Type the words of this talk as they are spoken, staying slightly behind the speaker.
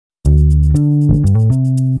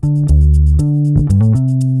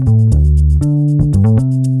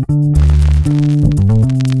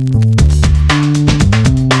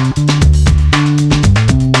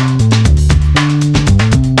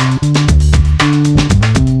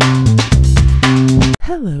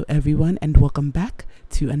welcome back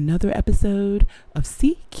to another episode of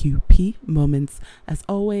CQP Moments. As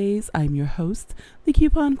always, I'm your host, the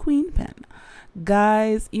Coupon Queen Pen.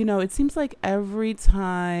 Guys, it seems like every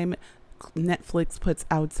time Netflix puts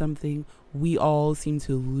out something, we all seem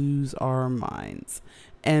to lose our minds.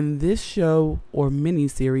 And this show or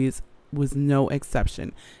miniseries was no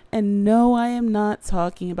exception. And no, I am not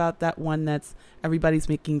talking about that one that's everybody's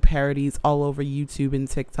making parodies all over YouTube and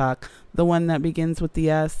TikTok. The one that begins with the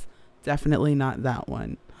S. Definitely not that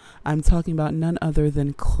one. I'm talking about none other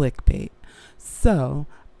than Clickbait. So,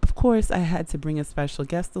 of course, I had to bring a special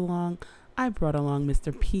guest along. I brought along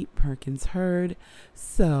Mr. Pete Perkins Heard.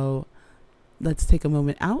 So, let's take a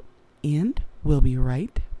moment out and we'll be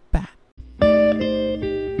right back.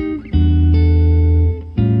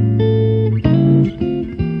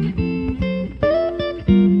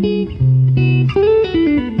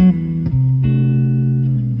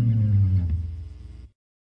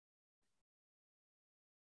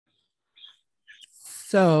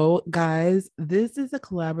 So, guys, this is a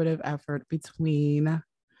collaborative effort between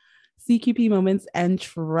CQP Moments and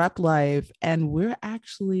Trap Life, and we're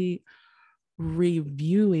actually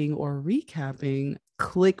reviewing or recapping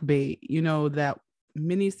Clickbait. That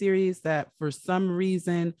miniseries that for some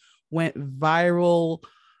reason went viral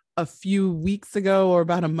a few weeks ago or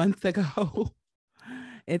about a month ago.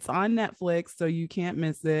 It's on Netflix, so you can't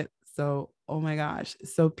miss it. So, oh my gosh.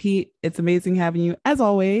 So, Pete, it's amazing having you as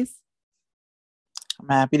always. I'm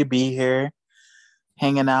happy to be here,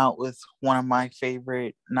 hanging out with one of my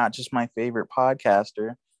favorite, not just my favorite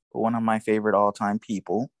podcaster, but one of my favorite all-time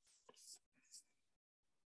people.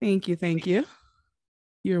 Thank you.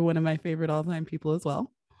 You're one of my favorite all-time people as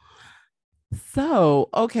well. So,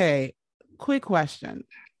 okay, quick question.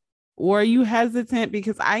 Were you hesitant?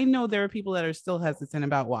 Because I know there are people that are still hesitant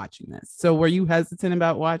about watching this. So were you hesitant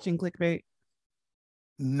about watching Clickbait?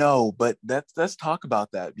 No, but let's talk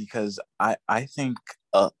about that, because I think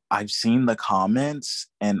I've seen the comments,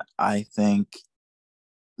 and I think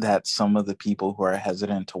that some of the people who are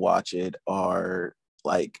hesitant to watch it are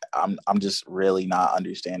like, I'm just really not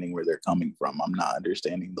understanding where they're coming from. I'm not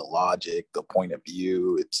understanding the logic, the point of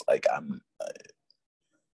view. It's like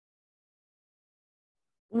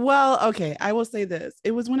Well, okay, I will say this.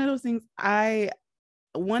 It was one of those things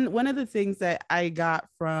one of the things that I got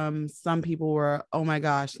from some people were, oh my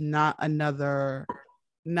gosh, not another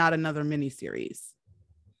miniseries.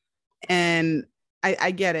 And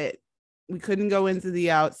I get it. We couldn't go into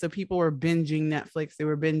the out. So people were binging Netflix, they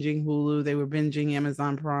were binging Hulu, they were binging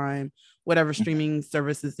Amazon Prime, whatever streaming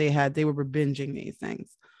services they had, they were binging these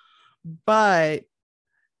things. But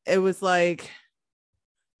it was like,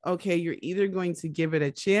 okay, you're either going to give it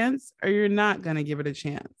a chance or you're not going to give it a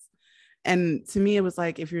chance. And to me, it was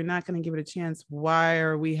like, if you're not going to give it a chance, why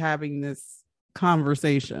are we having this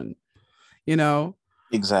conversation?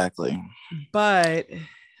 Exactly. But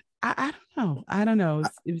I don't know.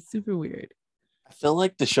 It was super weird. I feel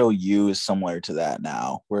like the show You is similar to that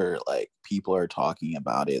now, where like people are talking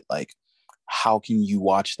about it. Like, how can you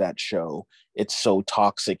watch that show? It's so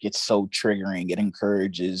toxic. It's so triggering. It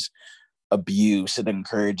encourages abuse. It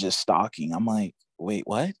encourages stalking. I'm like, wait,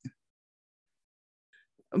 what?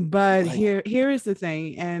 But here is the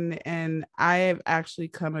thing, and I have actually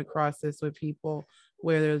come across this with people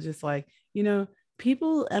where they're just like,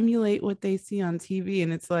 people emulate what they see on TV,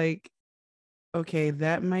 and it's like, okay,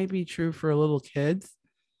 that might be true for little kids,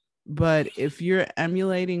 but if you're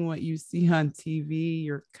emulating what you see on TV,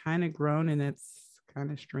 you're kind of grown, and it's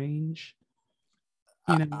kind of strange.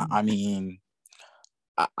 I mean,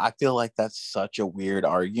 I feel like that's such a weird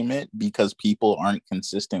argument because people aren't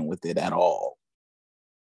consistent with it at all.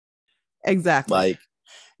 Exactly. Like,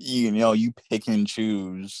 you pick and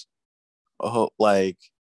choose. Like,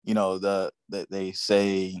 they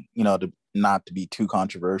say, to not to be too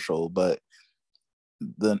controversial, but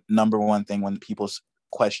the number one thing when people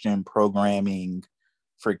question programming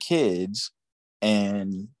for kids,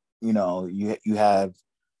 and you have,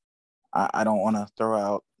 I don't want to throw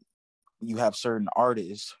out, you have certain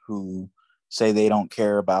artists who say they don't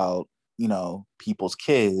care about people's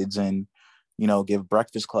kids, and give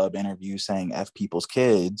Breakfast Club interviews saying F people's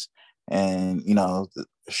kids, and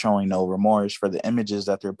showing no remorse for the images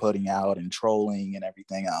that they're putting out and trolling and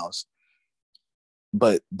everything else.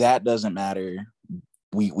 But that doesn't matter.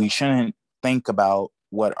 We shouldn't think about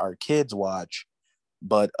what our kids watch,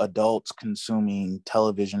 but adults consuming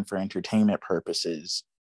television for entertainment purposes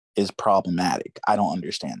is problematic. I don't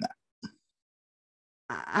understand that.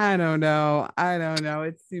 I don't know.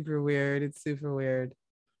 It's super weird.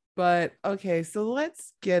 But okay, so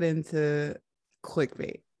let's get into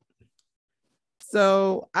Clickbait.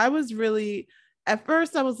 So I was really, at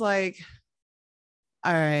first I was like,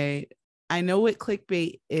 All right. I know what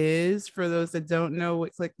clickbait is. For those that don't know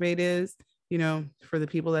what clickbait is, for the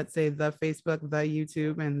people that say the Facebook, the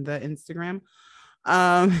YouTube, and the Instagram.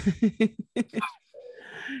 Um,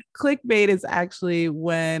 clickbait is actually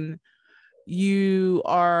when you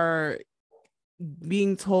are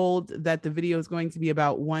being told that the video is going to be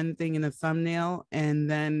about one thing in the thumbnail and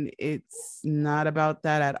then it's not about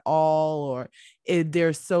that at all, or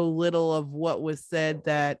there's so little of what was said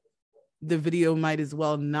that the video might as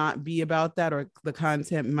well not be about that, or the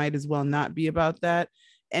content might as well not be about that.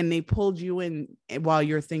 And they pulled you in while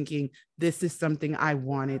you're thinking, this is something I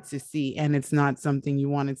wanted to see, and it's not something you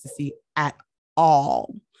wanted to see at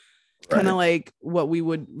all. Kind of Right. like what we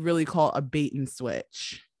would really call a bait and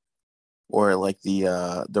switch. Or like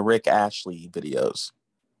the Rick Ashley videos.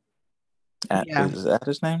 Yeah. Is that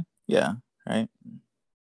his name? Yeah, right.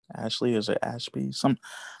 Ashley, is it Ashby? Some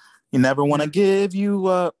you never want to Yeah. give you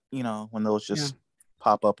up. When those Yeah. just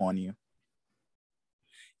pop up on you.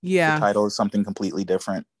 The Yeah. title is something completely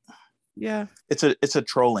different. Yeah. It's a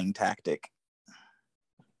trolling tactic.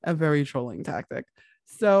 A very trolling tactic.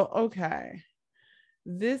 So, okay.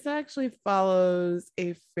 This actually follows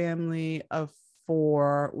a family of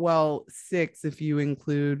four, well, six if you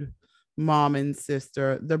include mom and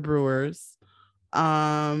sister, the Brewers.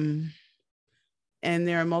 Um, and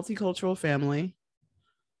they're a multicultural family,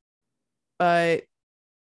 but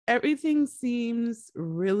everything seems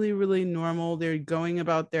really, really normal. They're going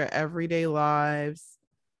about their everyday lives.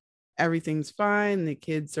 Everything's fine. The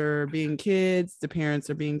kids are being kids, the parents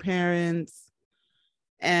are being parents.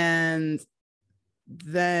 And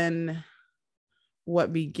then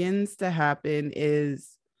what begins to happen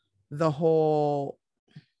is the whole,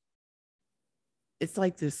 it's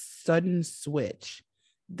like this sudden switch.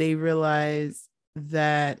 They realize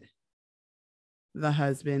that the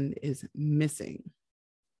husband is missing.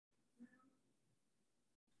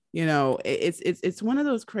 It's one of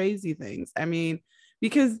those crazy things. I mean,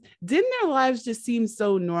 because didn't their lives just seem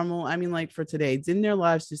so normal? I mean, like for today, didn't their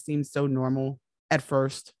lives just seem so normal at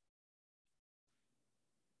first?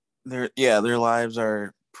 Their lives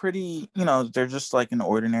are pretty, they're just like an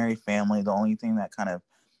ordinary family. The only thing that kind of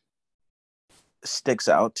sticks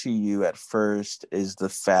out to you at first is the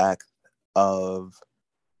fact of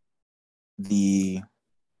the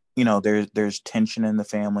there's tension in the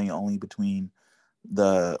family only between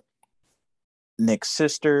the Nick's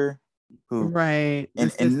sister, who Right. The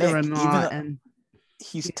and Nick, even sister-in-law though and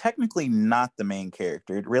he's technically not the main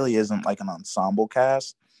character, it really isn't like an ensemble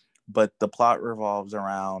cast, but the plot revolves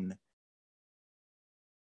around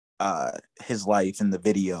his life in the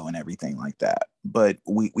video and everything like that. But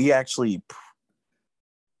we actually,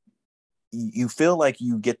 you feel like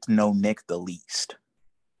you get to know Nick the least.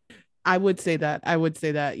 I would say that. I would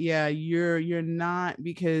say that. Yeah, you're not,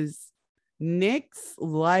 because Nick's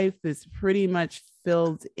life is pretty much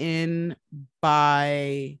filled in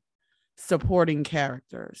by supporting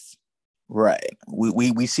characters. Right.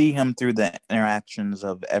 We see him through the interactions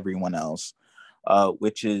of everyone else,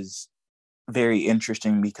 which is very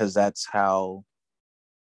interesting because that's how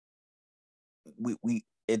we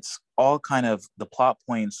it's all kind of, the plot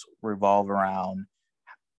points revolve around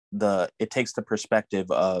it takes the perspective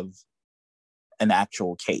of an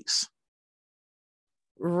actual case.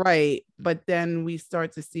 Right. But then we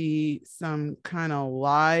start to see some kind of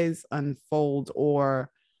lies unfold, or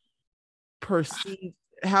perceived,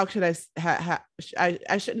 how should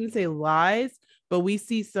I shouldn't say lies, but we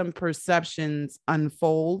see some perceptions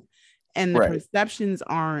unfold, and the Right. perceptions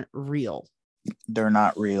aren't real. They're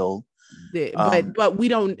not real. But we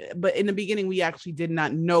don't, but in the beginning we actually did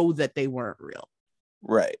not know that they weren't real.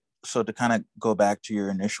 Right. So to kind of go back to your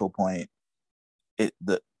initial point,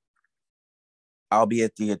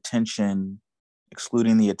 albeit the attention,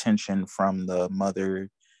 excluding the attention from the mother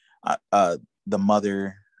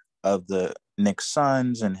of the Nick's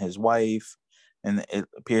sons and his wife, and it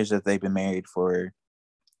appears that they've been married for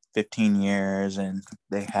 15 years and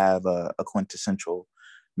they have a quintessential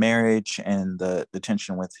marriage, and the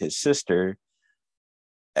tension with his sister.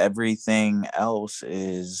 Everything else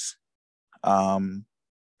is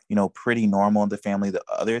pretty normal in the family. The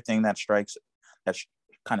other thing that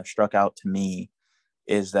kind of struck out to me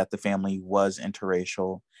is that the family was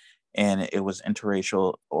interracial, and it was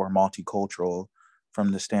interracial or multicultural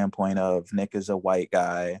from the standpoint of Nick is a white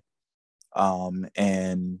guy,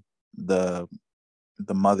 and the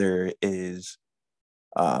mother is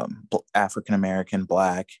African American,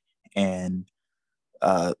 Black, and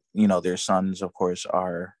their sons, of course,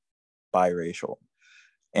 are biracial,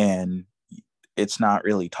 and it's not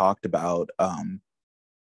really talked about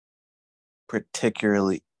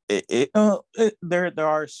particularly. there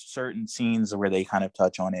are certain scenes where they kind of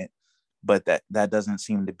touch on it, but that doesn't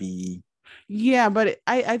seem to be. Yeah, but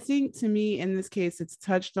I think to me in this case it's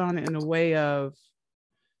touched on in a way of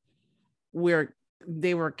where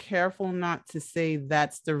they were careful not to say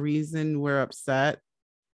that's the reason we're upset.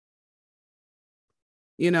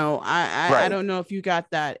 You know, I Right. don't know if you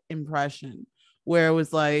got that impression where it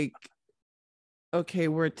was like, okay,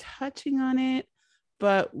 we're touching on it,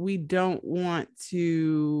 but we don't want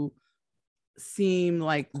to seem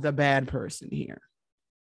like the bad person here.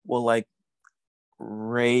 Well, like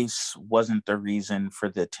race wasn't the reason for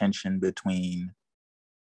the tension between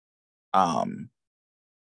um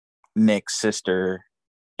Nick's sister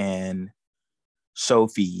and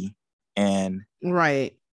Sophie and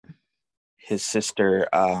Right. his sister.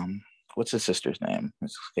 What's his sister's name?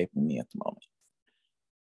 It's escaping me at the moment.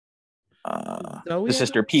 Zoe, The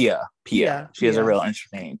sister Pia. Pia. Pia, She has a Pia, real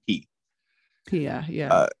interesting name, P. Pia,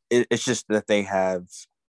 yeah. It's just that they have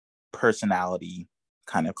personality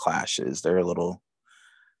kind of clashes. They're a little.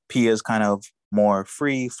 Pia's kind of more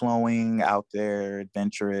free flowing, out there,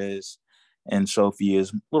 adventurous, and Sophie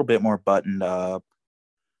is a little bit more buttoned up.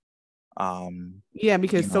 Yeah, You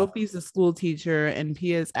because know, Sophie's a school teacher and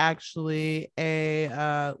Pia is actually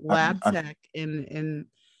a lab was tech in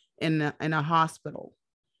a hospital.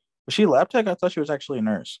 she a lab tech? I thought she was actually a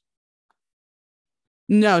nurse.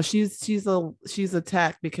 No, she's a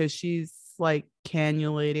tech because she's like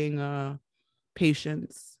cannulating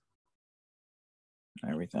patients.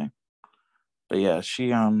 Everything, but yeah, she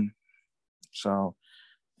so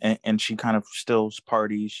and she kind of still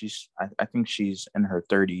parties. I think she's in her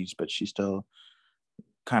 30s, but she still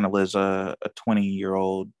kind of lives a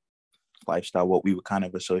 20-year-old lifestyle, what we would kind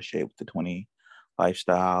of associate with the 20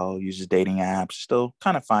 lifestyle, uses dating apps, still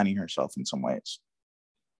kind of finding herself in some ways.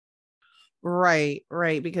 Right,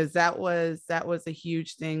 right, because that was a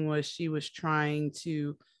huge thing was she was trying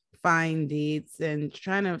to find dates and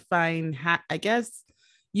trying to find I guess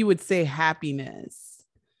you would say happiness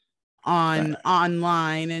Right. on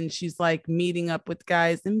online, and she's like meeting up with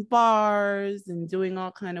guys in bars and doing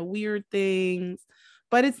all kind of weird things,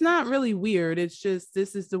 but it's not really weird, it's just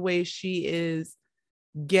this is the way she is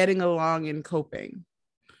getting along and coping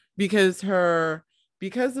because her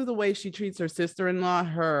because of the way she treats her sister-in-law,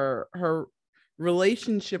 her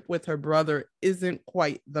relationship with her brother isn't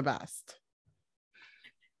quite the best.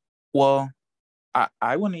 Well,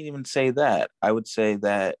 I wouldn't even say that. I would say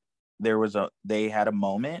that they had a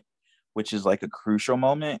moment, which is like a crucial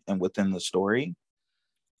moment and within the story,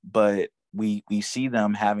 but we see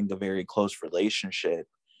them having a very close relationship,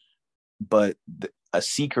 but a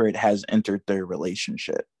secret has entered their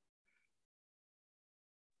relationship,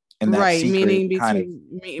 and that Right, secret kind of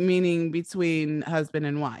meaning between husband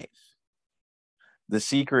and wife. the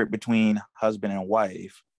secret between husband and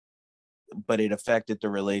wife, but it affected the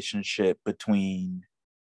relationship between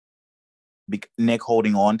Nick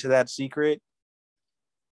holding on to that secret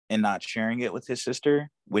and not sharing it with his sister,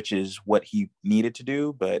 which is what he needed to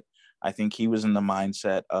do. But I think he was in the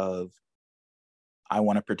mindset of, I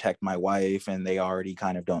want to protect my wife, and they already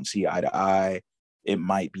kind of don't see eye to eye. It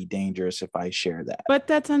might be dangerous if I share that. But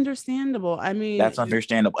that's understandable. I mean, That's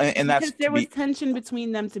understandable. And because that's there was tension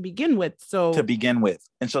between them to begin with. to So, begin with.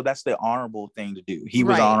 And so that's the honorable thing to do. He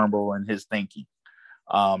was right. honorable in his thinking.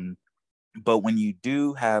 Um, but when you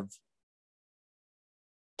do have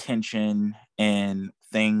tension and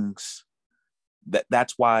things,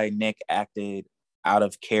 that's why Nick acted out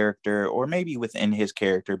of character, or maybe within his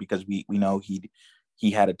character, because we know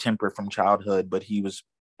he had a temper from childhood, but he was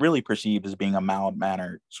really perceived as being a mild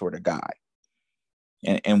mannered sort of guy.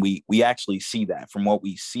 And we actually see that from what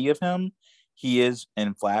we see of him. He is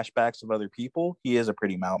in flashbacks of other people. He is a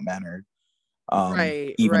pretty mild mannered,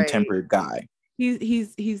 Right, even right. tempered guy.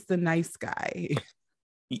 He's the nice guy.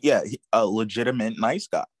 Yeah, a legitimate nice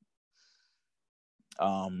guy.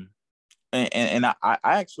 Um, and I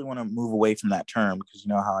actually want to move away from that term because you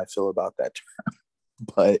know how I feel about that term.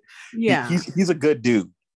 But Yeah. he's a good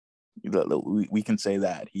dude. We can say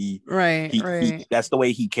that Right, right. that's the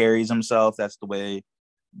way he carries himself. That's the way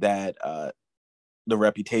that the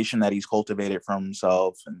reputation that he's cultivated from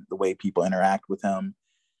himself and the way people interact with him.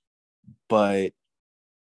 But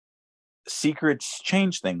secrets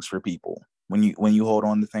change things for people. When you hold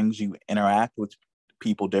on to things, you interact with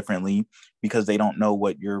people differently because they don't know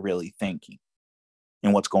what you're really thinking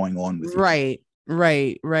and what's going on with you.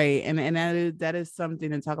 Right, right. And that is something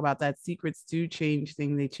to talk about. That secrets do change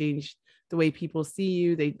things. They change the way people see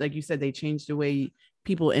you. They, like you said, they change the way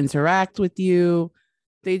people interact with you.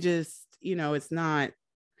 They just, it's not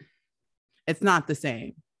the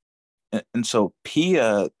same. and so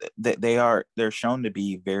Pia, they're shown to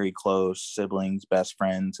be very close siblings, best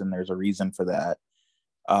friends, and there's a reason for that.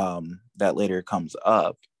 That later comes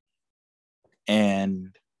up,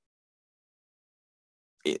 and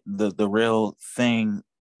the real thing,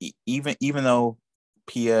 even though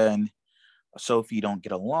Pia and Sophie don't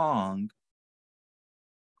get along,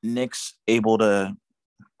 Nick's able to,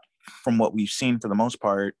 from what we've seen for the most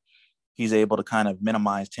part, he's able to kind of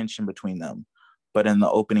minimize tension between them. But in the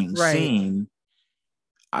opening scene,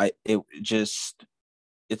 it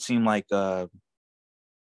seemed like a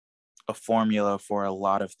formula for a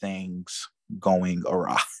lot of things going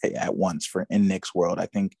awry at once for in Nick's world. I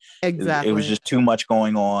think it was just too much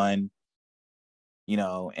going on,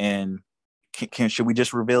 and should we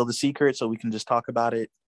just reveal the secret so we can just talk about it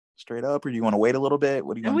straight up, or do you want to wait a little bit?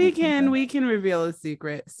 What do you want? We can reveal a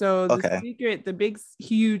secret. So the secret, the big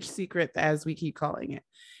huge secret, as we keep calling it,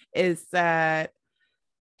 is that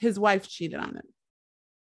his wife cheated on him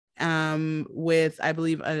with, I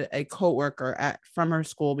believe, a co-worker from her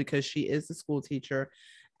school, because she is a school teacher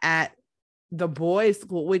at the boys'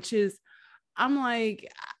 school, which is, I'm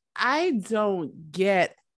like, I don't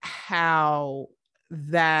get how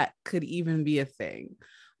that could even be a thing.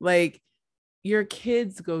 Like, your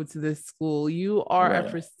kids go to this school. You are a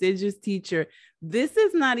prestigious teacher. This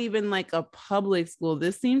is not even like a public school.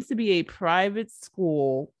 This seems to be a private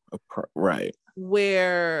school. Right.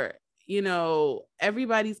 Where,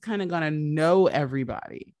 everybody's kind of going to know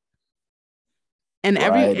everybody. And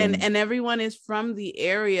and everyone is from the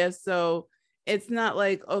area. So it's not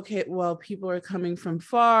like, okay, well, people are coming from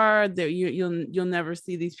far. You'll never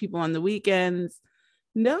see these people on the weekends.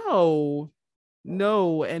 No. We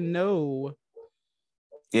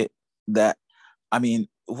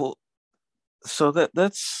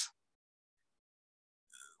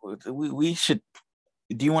should.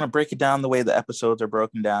 Do you want to break it down the way the episodes are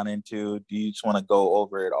broken down into? Do you just want to go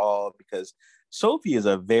over it all? Because Sophie is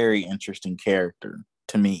a very interesting character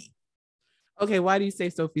to me. Okay, why do you say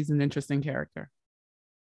Sophie's an interesting character?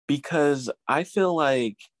 Because I feel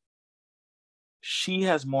like she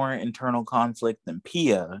has more internal conflict than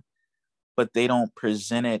Pia, but they don't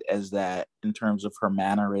present it as that in terms of her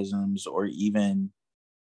mannerisms or even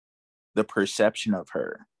the perception of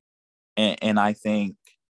her. And I think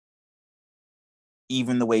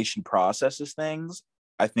even the way she processes things,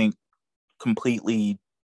 I think completely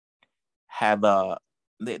have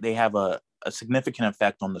they have a significant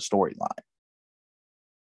effect on the storyline.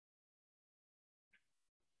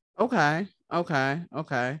 Okay.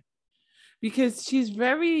 Because she's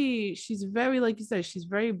very, like you said, she's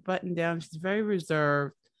very buttoned down. She's very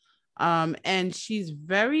reserved. And she's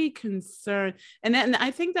very concerned. And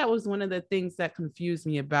I think that was one of the things that confused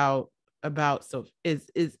me about Sophie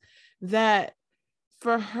is that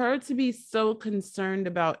for her to be so concerned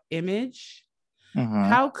about image,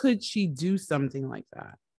 how could she do something like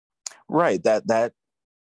that? Right. That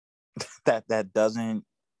doesn't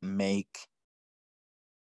make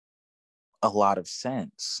a lot of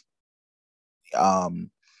sense.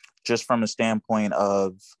 Just from a standpoint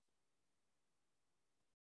of,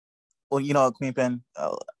 well, Queen Pen,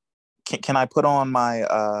 can I put on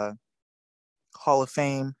my Hall of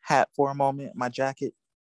Fame hat for a moment, my jacket?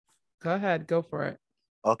 Go ahead, go for it.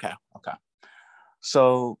 Okay.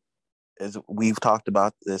 So, as we've talked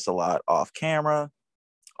about this a lot off camera,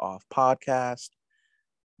 off podcast,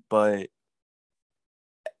 but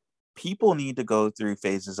people need to go through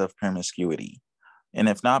phases of promiscuity. And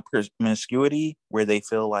if not promiscuity, where they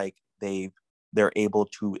feel like they're able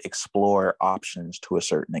to explore options to a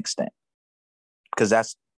certain extent. Because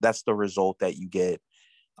that's the result that you get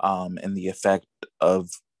in the effect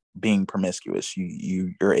of being promiscuous.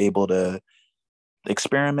 You're able to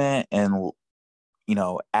experiment and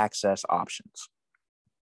access options.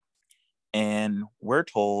 And we're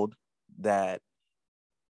told that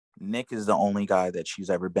Nick is the only guy that she's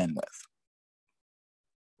ever been with.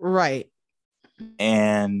 Right.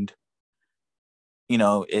 And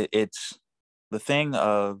it's the thing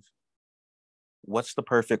of, what's the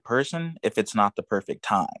perfect person if it's not the perfect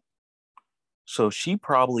time? So she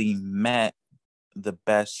probably met the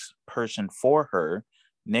best person for her.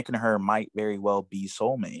 Nick and her might very well be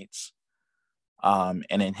soulmates. And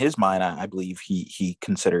in his mind, I believe he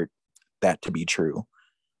considered that to be true.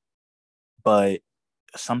 But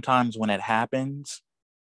sometimes when it happens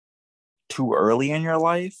too early in your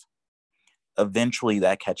life, eventually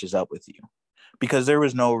that catches up with you. Because there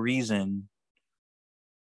was no reason,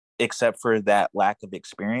 except for that lack of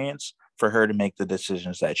experience, for her to make the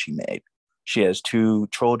decisions that she made. She has 2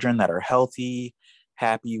 children that are healthy,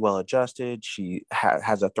 happy, well-adjusted. She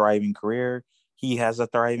has a thriving career. He has a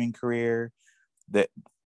thriving career. That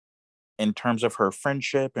in terms of her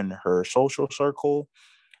friendship and her social circle,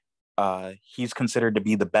 he's considered to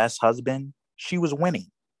be the best husband. She was winning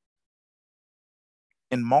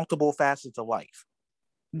in multiple facets of life.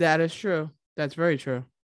 That is true. That's very true.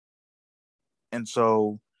 And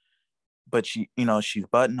so, but she, she's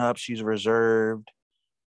buttoned up, she's reserved,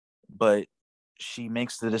 but she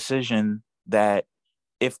makes the decision that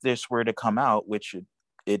if this were to come out, which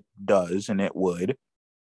it does, and it would,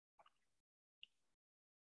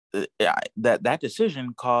 that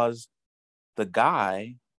decision caused the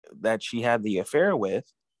guy that she had the affair with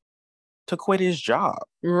to quit his job.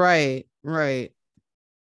 Right.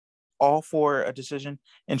 All for a decision.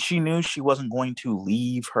 And she knew she wasn't going to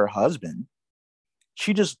leave her husband.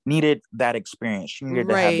 She just needed that experience. She needed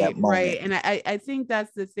to have that moment. Right. And I think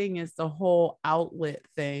that's the thing, is the whole outlet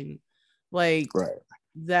thing. Like, right.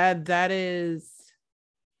 that is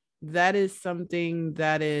something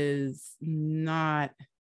that is not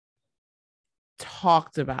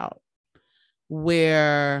talked about,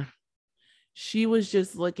 where she was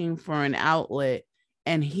just looking for an outlet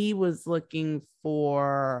and he was looking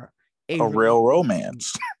for a real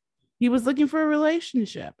romance. He was looking for a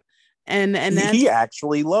relationship. And he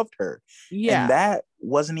actually loved her. Yeah. And that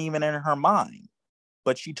wasn't even in her mind.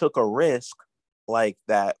 But she took a risk like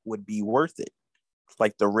that would be worth it.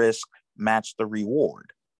 Like the risk matched the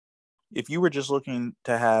reward. If you were just looking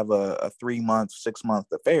to have a 3-month, 6-month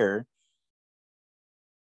affair,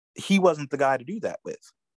 he wasn't the guy to do that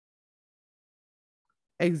with.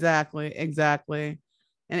 Exactly.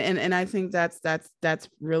 And I think that's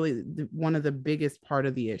really one of the biggest part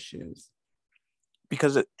of the issues.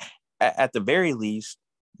 Because at the very least,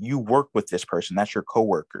 you work with this person. That's your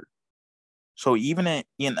coworker. So even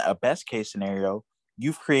in a best case scenario,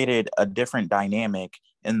 you've created a different dynamic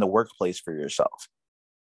in the workplace for yourself.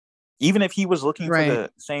 Even if he was looking for the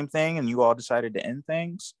same thing and you all decided to end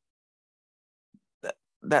things,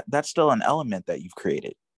 that's still an element that you've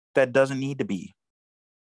created that doesn't need to be.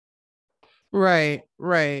 Right.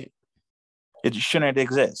 It shouldn't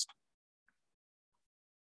exist.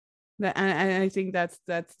 And I think that's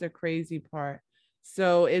the crazy part.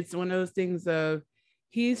 So it's one of those things of,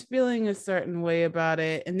 he's feeling a certain way about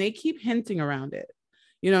it, and they keep hinting around it.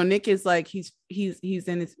 Nick is like, he's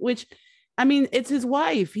in his, which, I mean, it's his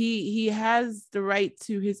wife. He has the right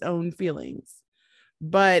to his own feelings,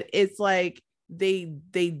 but it's like they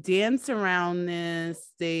dance around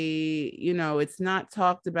this. It's not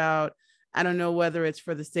talked about. I don't know whether it's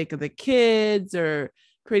for the sake of the kids or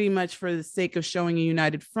pretty much for the sake of showing a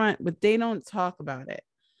united front, but they don't talk about it.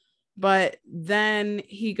 But then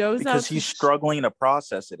he goes because he's struggling to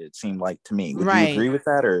process it. It seemed like to me. Would you agree with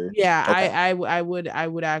that? Or yeah, okay. I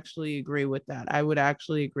would actually agree with that.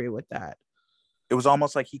 It was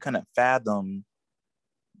almost like he couldn't fathom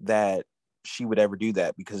that she would ever do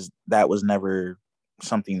that, because that was never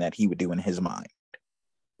something that he would do in his mind.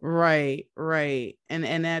 Right.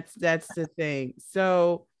 And that's the thing.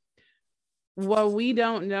 So what we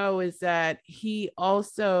don't know is that he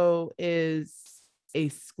also is a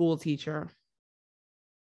school teacher.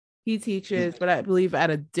 He teaches, but I believe at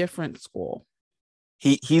a different school.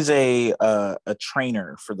 He's a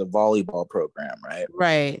trainer for the volleyball program, right?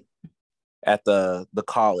 Right. At the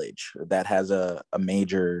college that has a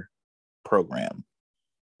major program.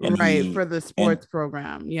 And for the sports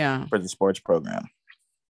program. Yeah. For the sports program.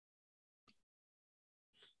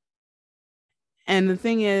 And the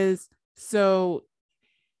thing is, so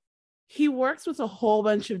he works with a whole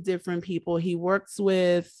bunch of different people. He works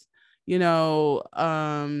with, because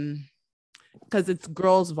it's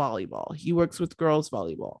girls volleyball. He works with girls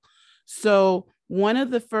volleyball. So one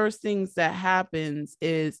of the first things that happens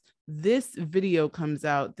is this video comes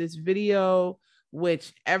out, this video,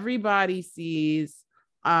 which everybody sees.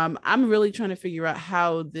 I'm really trying to figure out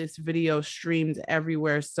how this video streamed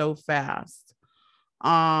everywhere so fast.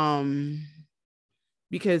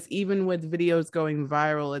 Because even with videos going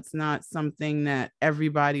viral, it's not something that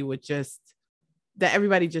everybody just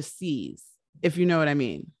sees, if you know what I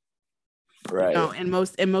mean. Right. And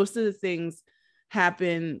most of the things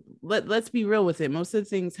happen, let's be real with it. Most of the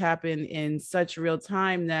things happen in such real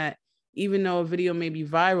time that even though a video may be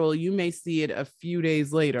viral, you may see it a few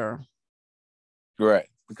days later. Right.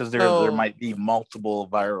 Because there might be multiple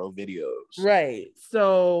viral videos. Right.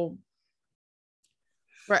 So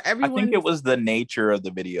for everyone, I think it was the nature of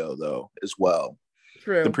the video though, as well.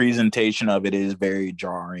 True. The presentation of it is very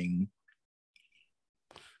jarring.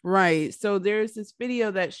 Right. So there's this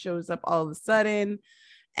video that shows up all of a sudden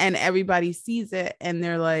and everybody sees it and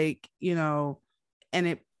they're like,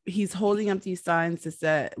 and he's holding up these signs to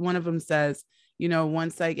say, one of them says,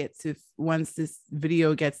 once this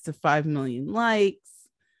video gets to 5 million likes,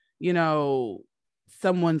 you know,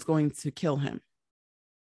 someone's going to kill him.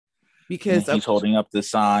 And then Because he's holding up the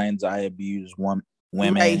signs, I abuse right,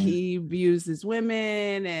 women. he abuses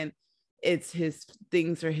women, and it's his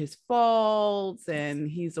things are his faults, and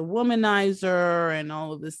he's a womanizer and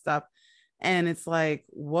all of this stuff. And it's like,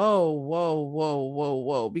 whoa, whoa, whoa, whoa,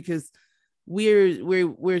 whoa, because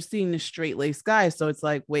we're seeing the straight laced guy. So it's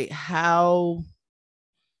like, wait, how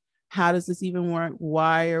does this even work?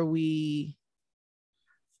 Why are we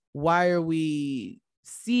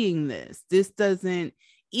seeing this? This doesn't,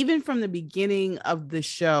 even from the beginning of the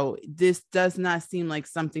show, this does not seem like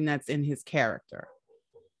something that's in his character.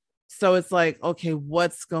 So it's like, okay,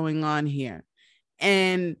 what's going on here?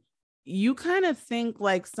 And you kind of think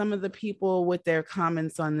like some of the people with their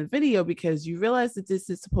comments on the video, because you realize that this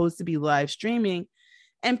is supposed to be live streaming,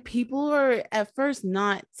 and people are at first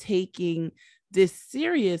not taking this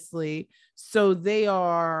seriously. So they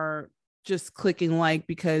are just clicking like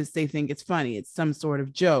because they think it's funny. It's some sort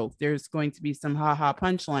of joke. There's going to be some haha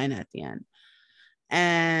punchline at the end.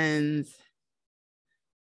 And,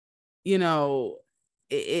 you know,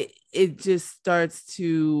 it just starts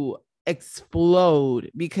to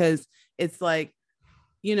explode, because it's like,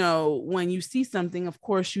 you know, when you see something, of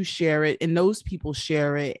course you share it, and those people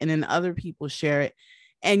share it, and then other people share it.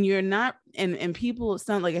 And you're not, and people,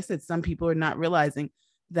 some, like I said, some people are not realizing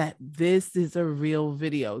that this is a real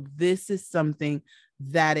video. This is something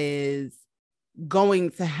that is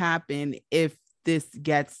going to happen if this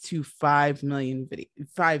gets to 5 million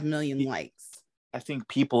 5 million likes. I think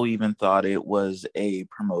people even thought it was a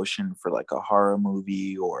promotion for like a horror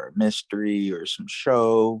movie or a mystery or some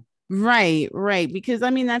show. Right. Because I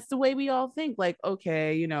mean, that's the way we all think. Like,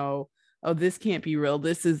 okay, you know, oh, this can't be real.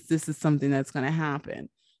 This is something that's gonna happen.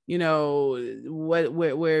 You know,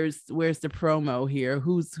 where's the promo here?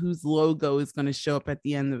 Whose logo is gonna show up at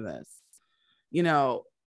the end of this? You know,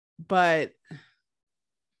 but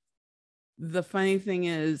the funny thing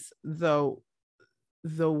is, though,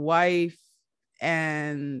 the wife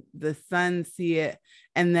and the son see it,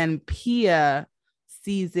 and then Pia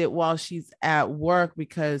sees it while she's at work,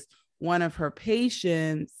 because one of her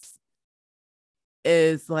patients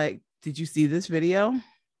is like, did you see this video?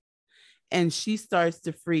 And she starts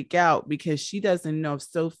to freak out because she doesn't know if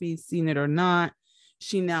Sophie's seen it or not.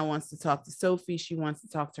 She now wants to talk to Sophie. She wants to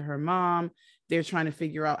talk to her mom. They're trying to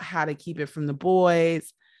figure out how to keep it from the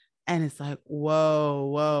boys. And it's like, whoa,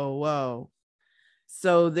 whoa, whoa.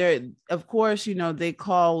 So there, of course, you know, they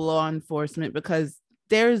call law enforcement, because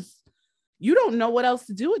you don't know what else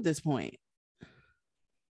to do at this point.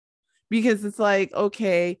 Because it's like,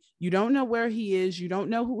 okay, you don't know where he is. You don't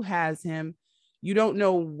know who has him. You don't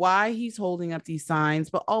know why he's holding up these signs.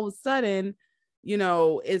 But all of a sudden, you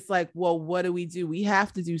know, it's like, well, what do? We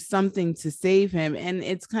have to do something to save him. And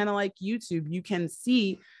it's kind of like YouTube. You can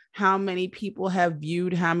see how many people have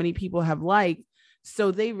viewed, how many people have liked.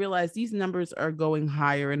 So they realize these numbers are going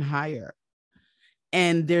higher and higher,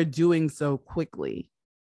 and they're doing so quickly.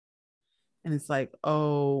 And it's like,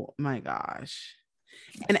 oh my gosh.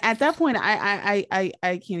 And at that point, I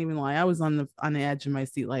can't even lie. I was on the edge of my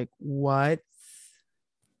seat, like, what?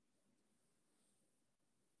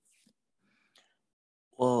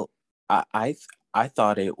 Well, I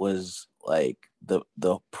thought it was like the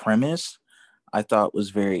premise I thought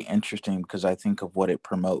was very interesting, because I think of what it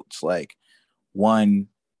promotes. Like, one,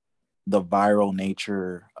 the viral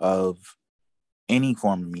nature of any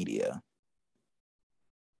form of media.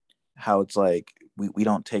 How it's like we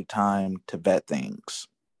don't take time to vet things,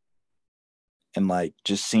 and like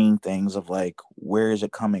just seeing things of like, where is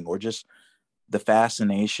it coming, or just the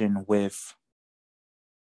fascination with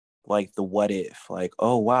like the what if, like,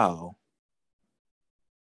 oh wow,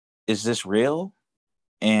 is this real?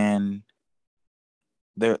 And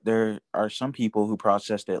there are some people who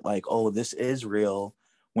processed it like, oh, this is real.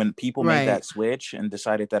 When people made Right. that switch and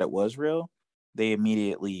decided that it was real, they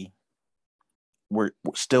immediately were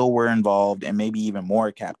involved, and maybe even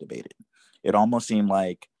more captivated. It almost seemed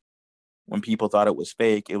like when people thought it was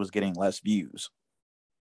fake, it was getting less views,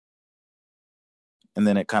 and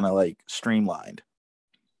then it kind of like streamlined.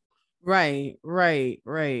 Right.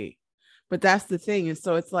 But that's the thing. And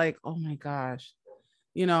so it's like, oh my gosh,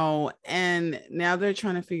 you know, and now they're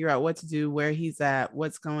trying to figure out what to do, where he's at,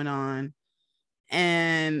 what's going on.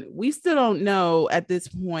 And we still don't know at this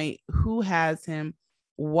point who has him,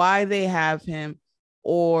 why they have him,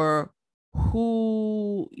 or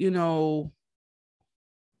who, you know,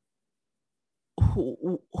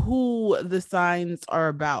 who the signs are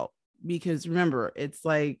about. Because remember, it's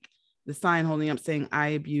like the sign holding up saying, I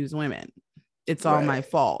abuse women. It's all Right. my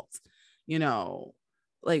fault. You know,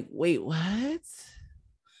 like, wait, what?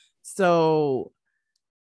 So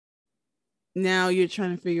now you're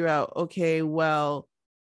trying to figure out, okay, well,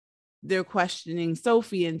 they're questioning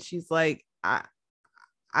Sophie, and she's like,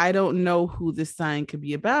 I don't know who this sign could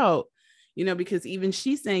be about, because even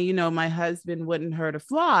she's saying, my husband wouldn't hurt a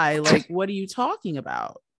fly. Like, what are you talking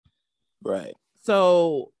about? Right.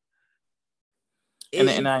 So And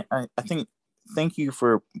it I think, thank you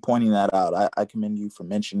for pointing that out. I commend you for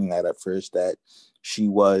mentioning that at first, that she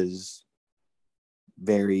was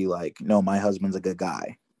very like, no, my husband's a good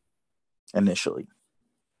guy initially.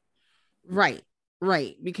 right,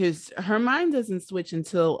 right, because her mind doesn't switch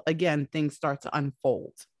until again things start to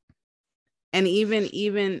unfold. And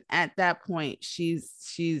even at that point, she's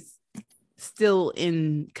still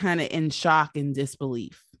in kind of in shock and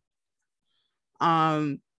disbelief.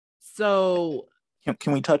 So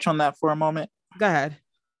Can we touch on that for a moment? go ahead.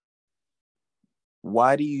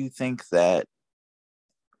 Why do you think that?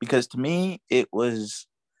 Because to me, it was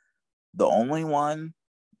the only one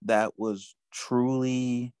that was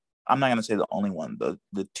truly, I'm not going to say the only one,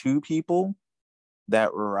 the two people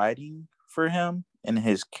that were writing for him and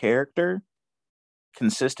his character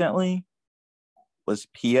consistently was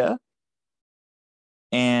Pia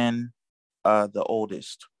and the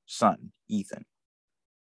oldest son, Ethan.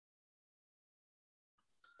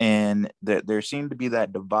 And there seemed to be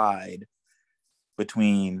that divide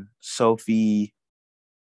between Sophie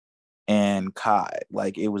and Kai.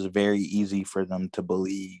 Like, it was very easy for them to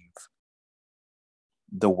believe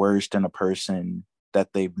the worst in a person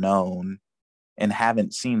that they've known and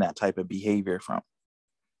haven't seen that type of behavior from.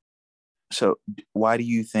 So why do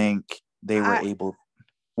you think they were I able,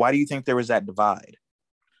 why do you think there was that divide?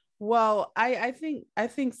 Well, I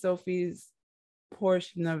think Sophie's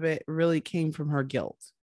portion of it really came from her guilt,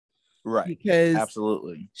 Right. because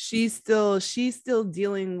Absolutely. she's still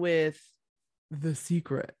dealing with the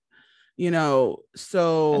secret, And the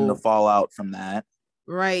so fallout from that.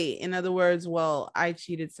 right. In other words, well, I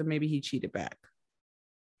cheated, so maybe he cheated back.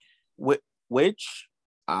 Which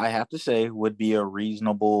I have to say would be a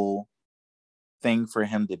reasonable thing for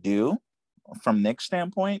him to do from Nick's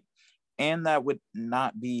standpoint. And that would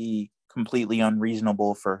not be completely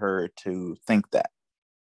unreasonable for her to think that.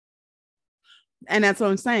 And that's what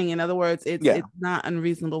I'm saying. In other words, it's Yeah. it's not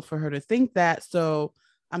unreasonable for her to think that. So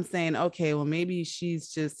I'm saying, okay, well, maybe she's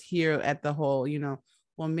just here at the whole,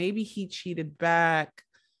 well, maybe he cheated back.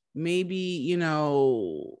 Maybe,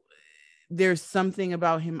 there's something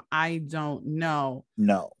about him I don't know.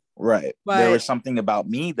 No. Right. There But was something about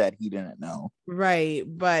me that he didn't know. right,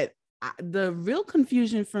 but the real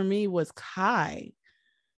confusion for me was Kai,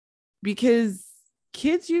 because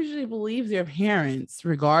kids usually believe their parents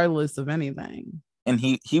regardless of anything. And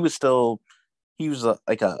he was still, he was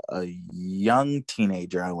like a young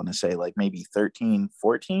teenager, I want to say, like maybe 13,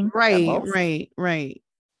 14 at Right, most. right, right.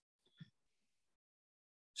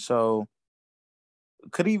 So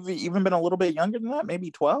could he even been a little bit younger than that, maybe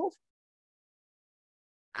 12?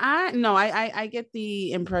 I no, I get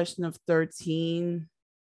the impression of 13,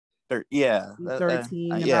 Yeah, 13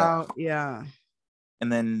 yeah. about, yeah.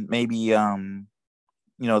 And then maybe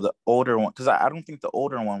the older one, because I don't think the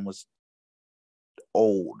older one was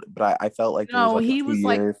old, but I felt like there was No, like a he was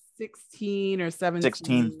like two-year 16 or 16,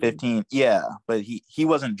 17. 15. Yeah, but he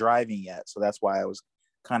wasn't driving yet, so that's why I was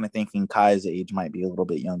kind of thinking Kai's age might be a little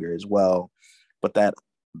bit younger as well. But that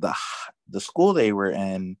the the school they were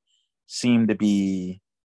in seemed to be,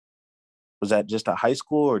 was that just a high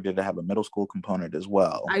school or did it have a middle school component as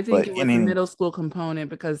well? I think But it I was a mean, middle school component,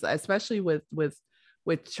 because especially with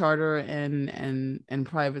charter and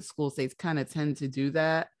private school states kind of tend to do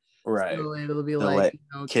that. right, So it'll be to like,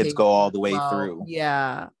 let kids K go all through the way 12. through.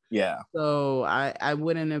 Yeah. Yeah, So I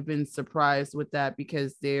wouldn't have been surprised with that,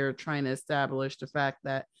 because they're trying to establish the fact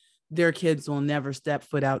that their kids will never step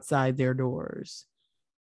foot outside their doors.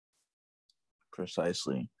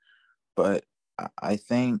 precisely. But I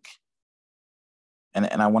think, and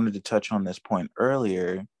I wanted to touch on this point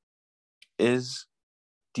earlier, is,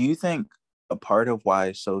 do you think a part of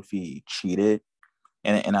why Sophie cheated,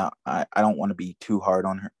 and I don't want to be too hard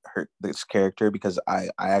on her this character, because I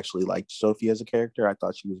actually liked Sophie as a character. I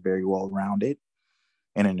thought she was very well rounded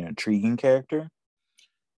and an intriguing character.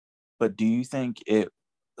 But do you think it,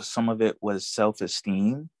 some of it was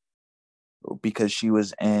self-esteem, because she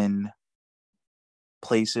was in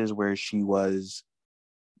places where she was,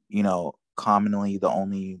 commonly the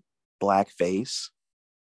only black face,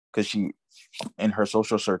 because she, in her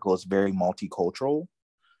social circle, is very multicultural.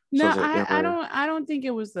 No, So I, there I were, don't I don't think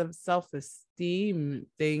it was a self-esteem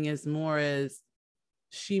thing, as more as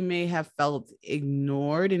she may have felt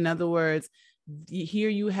ignored. In other words, here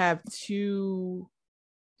you have two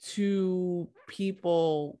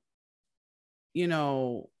people, you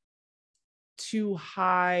know, two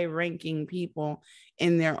high ranking people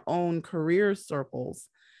in their own career circles.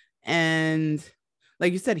 And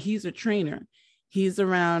like you said, he's a trainer. He's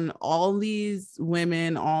around all these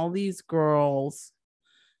women, all these girls.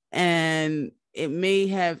 And it may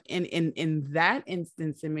have, in that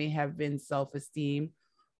instance, it may have been self-esteem,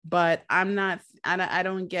 but I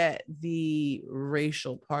don't get the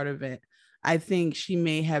racial part of it. I think she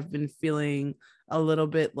may have been feeling a little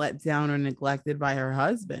bit let down or neglected by her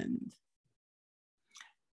husband.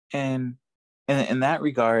 And in that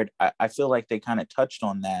regard, I feel like they kind of touched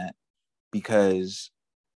on that because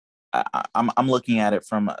I'm looking at it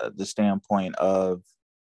from the standpoint of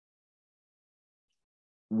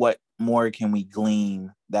what more can we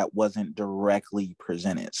glean that wasn't directly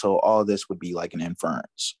presented. So all this would be like an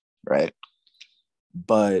inference, right?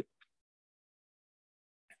 But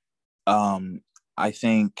I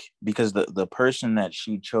think because the person that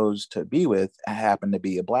she chose to be with happened to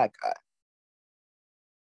be a black guy.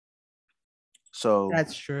 So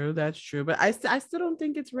That's true. But I still don't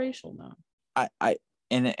think it's racial though.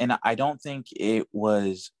 And I don't think it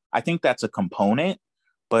was. I think that's a component,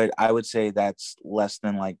 but I would say that's less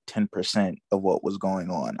than like 10% of what was going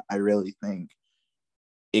on. I really think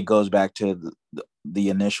it goes back to the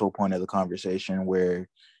initial point of the conversation where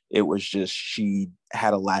it was just she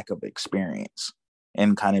had a lack of experience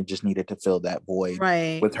and kind of just needed to fill that void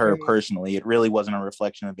with her personally. It really wasn't a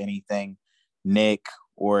reflection of anything Nick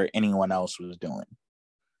or anyone else was doing.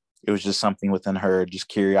 It was just something within her, just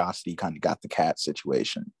curiosity kind of got the cat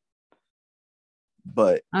situation.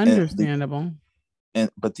 But understandable.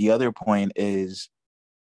 But the other point is,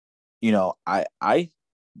 you know,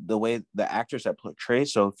 the way the actress that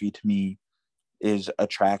portrays Sophie to me is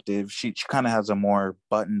attractive. She kind of has a more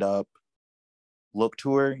buttoned up look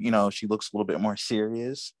to her. You know, she looks a little bit more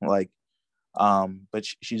serious, like, but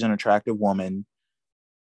she's an attractive woman.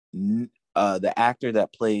 The actor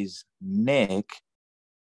that plays Nick,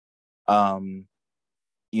 you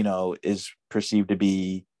know, is perceived to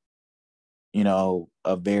be, you know,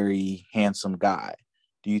 a very handsome guy.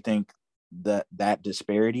 Do you think that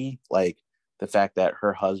disparity, like the fact that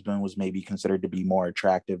her husband was maybe considered to be more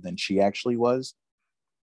attractive than she actually was?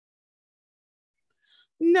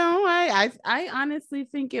 No, I honestly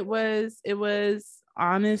think it was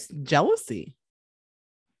honest jealousy.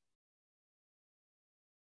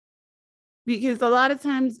 Because a lot of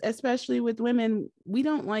times, especially with women, we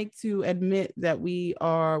don't like to admit that we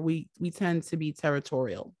tend to be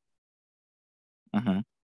territorial. Mm-hmm.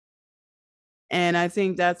 And I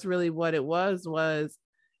think that's really what it was,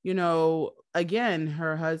 you know, again,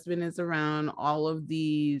 her husband is around all of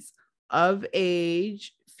these of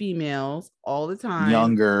age females all the time.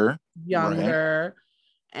 Younger. Right.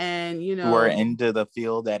 And, you know, who are into the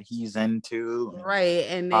field that he's into. Right.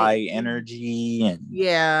 And high energy. And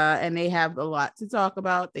yeah. And they have a lot to talk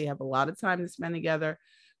about. They have a lot of time to spend together.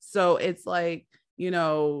 So it's like, you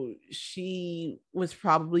know, she was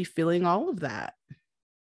probably feeling all of that.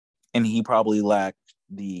 And he probably lacked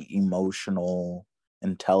the emotional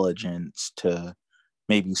intelligence to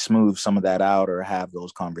maybe smooth some of that out or have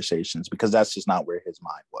those conversations, because that's just not where his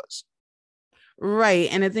mind was. Right.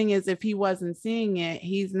 And the thing is, if he wasn't seeing it,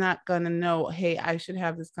 he's not going to know, hey, I should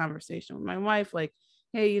have this conversation with my wife. Like,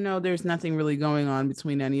 hey, you know, there's nothing really going on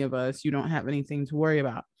between any of us. You don't have anything to worry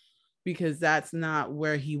about, because that's not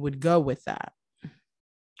where he would go with that.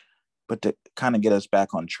 But to kind of get us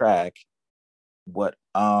back on track, what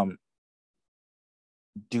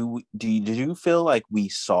did you feel like we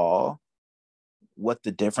saw what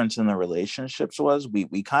the difference in the relationships was?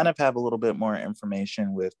 We kind of have a little bit more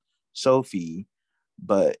information with Sophie,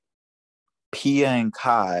 but Pia and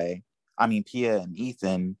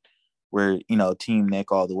Ethan were, you know, team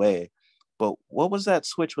Nick all the way. But what was that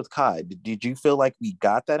switch with Kai? Did you feel like we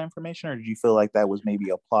got that information, or did you feel like that was maybe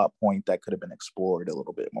a plot point that could have been explored a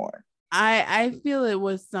little bit more? I feel it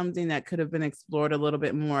was something that could have been explored a little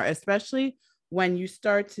bit more, especially when you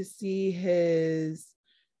start to see his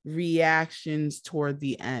reactions toward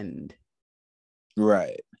the end.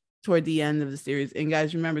 Right. Toward the end of the series. And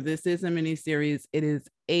guys, remember, this is a mini series. It is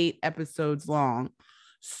 8 episodes long.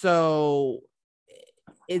 So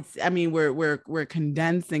it's, I mean, we're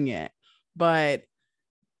condensing it, but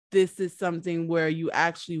this is something where you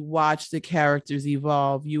actually watch the characters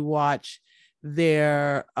evolve. You watch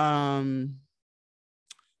their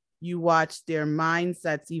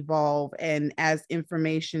mindsets evolve, and as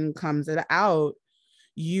information comes out,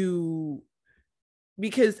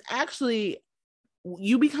 because actually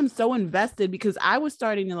you become so invested, because I was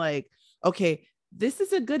starting to like, okay, this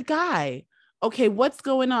is a good guy. Okay, what's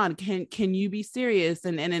going on? Can you be serious?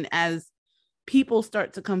 And as people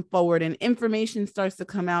start to come forward and information starts to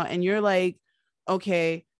come out, and you're like,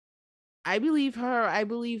 okay, I believe her, I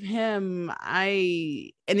believe him,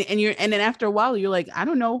 and then after a while you're like, I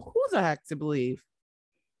don't know who the heck to believe.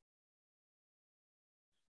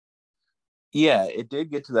 Yeah, it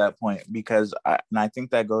did get to that point because I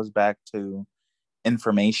think that goes back to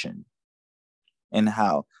information and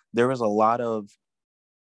how there was a lot of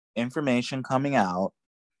information coming out,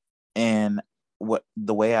 and what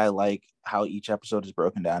the way I like how each episode is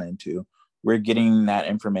broken down into, we're getting that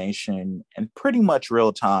information in pretty much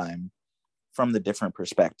real time from the different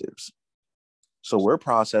perspectives. So we're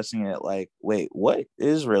processing it like, wait, what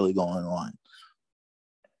is really going on?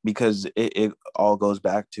 Because it all goes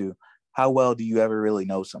back to how well do you ever really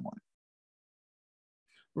know someone?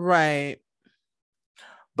 Right.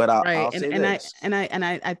 But Right. I'll say And I this. and I and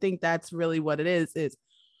I think that's really what it is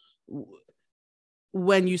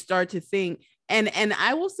when you start to think, and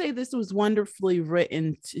I will say this was wonderfully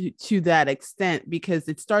written to that extent, because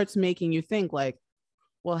it starts making you think like,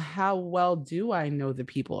 well, how well do I know the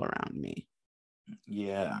people around me?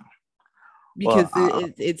 Yeah. Well,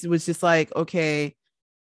 Because it was just like, okay,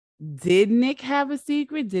 did Nick have a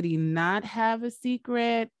secret? Did he not have a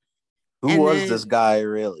secret? who And was then this guy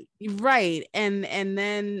really? right, and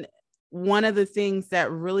then one of the things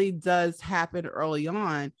that really does happen early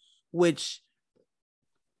on, which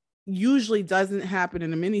usually doesn't happen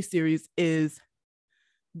in a miniseries, is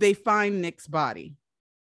they find Nick's body.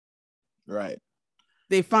 Right.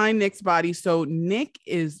 They find Nick's body, so Nick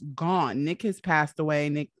is gone. Nick has passed away.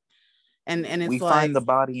 Nick, and We it's like, find the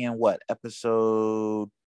body in what, episode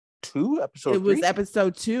 2, it episode was 3?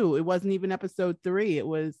 episode 2. It wasn't even episode 3. It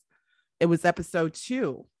was episode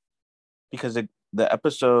 2. Because the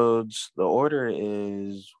episodes, the order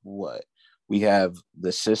is what? We have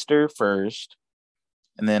the sister first,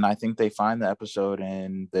 and then I think they find the episode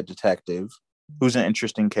in the detective, who's an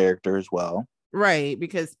interesting character as well. Right,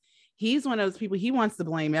 because he's one of those people, he wants to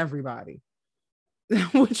blame everybody.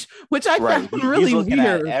 which I Right. found He's really looking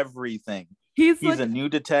at weird. everything. He's He's like, a new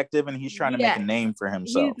detective and he's trying to make a yeah, name for he's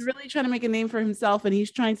himself. really trying to make a name for himself, and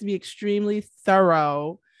he's trying to be extremely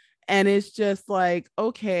thorough. And it's just like,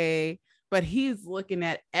 okay, but he's looking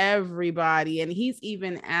at everybody, and he's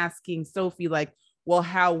even asking Sophie, like, well,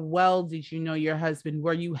 how well did you know your husband?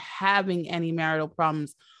 Were you having any marital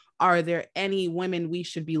problems? Are there any women we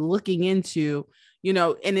should be looking into?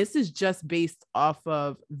 And this is just based off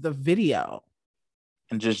of the video.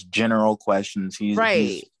 And just general questions. He's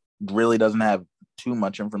Right. really doesn't have too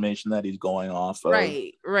much information that he's going off of.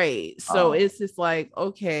 Right. So Um, it's just like,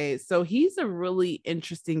 okay, so he's a really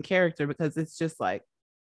interesting character, because it's just like,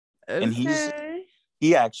 and okay.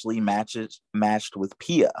 he actually matched with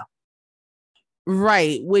Pia.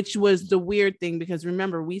 Right, which was the weird thing, because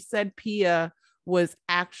remember, we said Pia was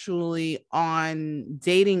actually on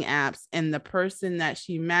dating apps, and the person that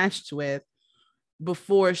she matched with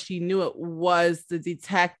before she knew it was the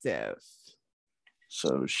detective.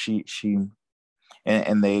 So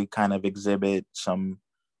and they kind of exhibit some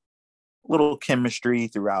little chemistry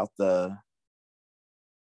throughout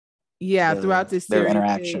Yeah, throughout this their series,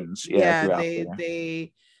 interactions. Yeah, yeah, throughout they there.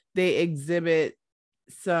 they they exhibit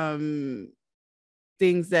some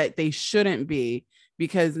things that they shouldn't be,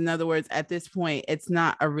 because in other words, at this point, it's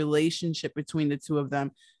not a relationship between the two of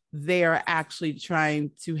them. They are actually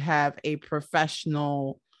trying to have a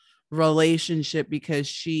professional relationship, because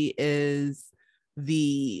she is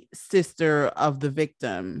the sister of the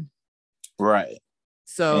victim. Right.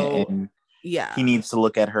 So And he yeah. needs to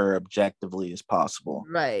look at her objectively as possible,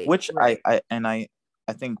 Right, which right. I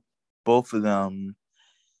think both of them,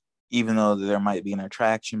 even though there might be an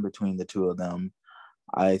attraction between the two of them,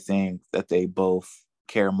 I think that they both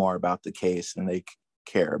care more about the case than they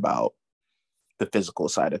care about the physical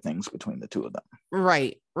side of things between the two of them.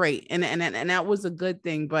 Right. And that was a good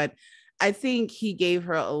thing, but I think he gave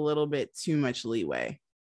her a little bit too much leeway,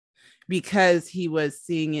 because he was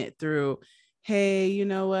seeing it through, hey, you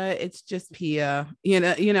know what? It's just Pia.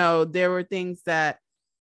 There were things that,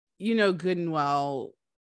 good and well,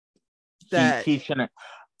 that He shouldn't.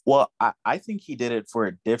 Well, I think he did it for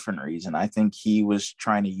a different reason. I think he was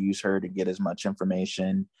trying to use her to get as much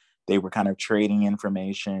information. They were kind of trading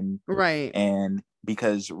information. right. And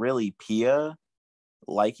because really, Pia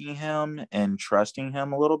liking him and trusting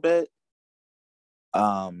him a little bit,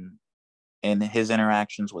 um, and his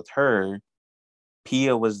interactions with her,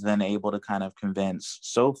 Pia was then able to kind of convince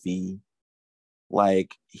Sophie,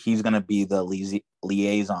 like, he's going to be the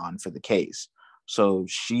liaison for the case. So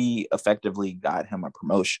she effectively got him a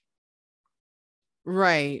promotion.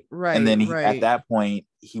 Right, And right, then at right, that point,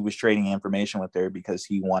 he was trading information with her because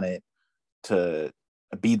he wanted to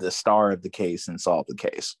be the star of the case and solve the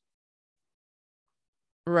case.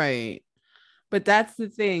 right. But that's the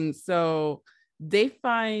thing. So they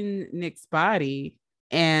find Nick's body,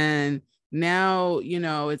 and now,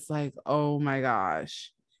 it's like, oh my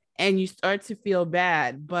gosh. And you start to feel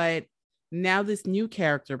bad. But now this new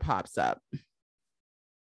character pops up.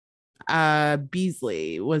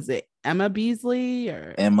 Beasley. Was it Emma Beasley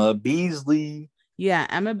or Emma Beasley? Yeah,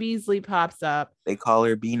 Emma Beasley pops up. They call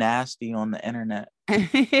her Be Nasty on the internet.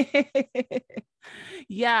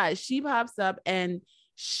 Yeah, she pops up and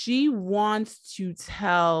she wants to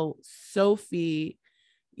tell Sophie,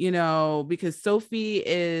 because Sophie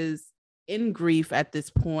is in grief at this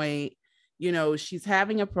point. She's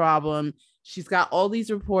having a problem. She's got all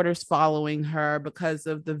these reporters following her because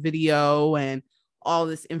of the video, and all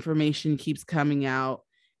this information keeps coming out.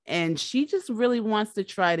 And she just really wants to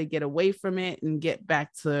try to get away from it and get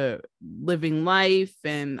back to living life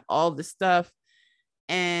and all this stuff.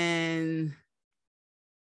 And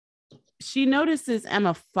she notices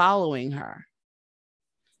Emma following her.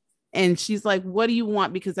 And she's like, what do you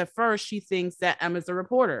want? Because at first she thinks that Emma's a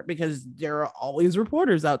reporter, because there are always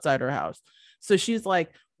reporters outside her house. So she's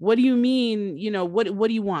like, what do you mean? What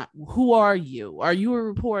do you want? Who are you? Are you a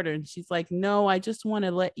reporter? And she's like, no, I just want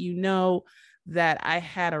to let you know that I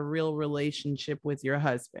had a real relationship with your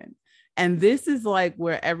husband. And this is like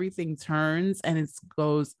where everything turns and it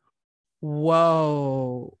goes,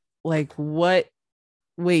 whoa, like what?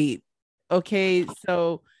 Wait, okay,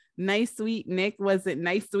 so nice sweet Nick, was it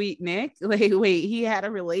nice sweet Nick? Like, wait, he had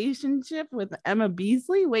a relationship with Emma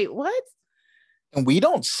Beasley? Wait, what? And we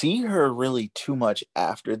don't see her really too much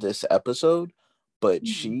after this episode, but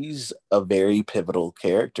she's a very pivotal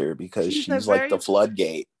character because she's like the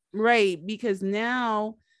floodgate. Right, because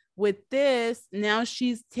now with this, now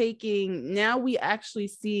we actually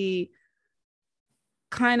see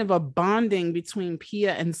kind of a bonding between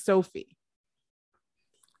Pia and Sophie.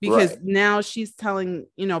 Because now she's telling,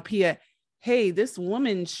 Pia, hey, this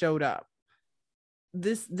woman showed up.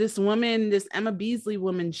 This woman, this Emma Beasley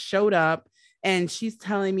woman showed up, and she's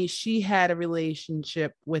telling me she had a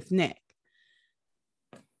relationship with Nick.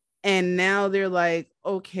 And now they're like,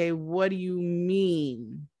 okay, what do you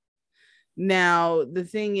mean? Now, the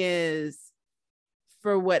thing is,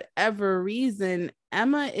 for whatever reason,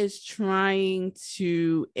 Emma is trying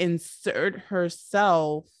to insert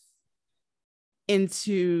herself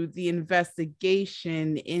into the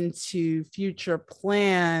investigation, into future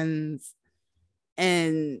plans,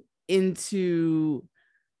 and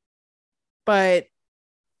but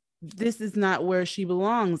this is not where she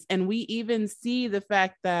belongs. And we even see the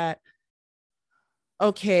fact that,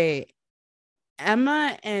 okay,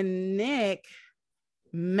 Emma and Nick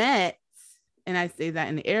met, and I say that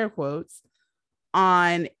in air quotes,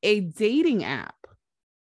 on a dating app.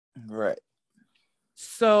 Right.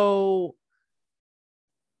 So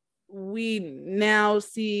we now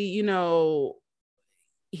see,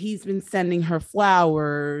 he's been sending her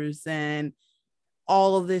flowers and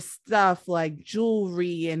all of this stuff, like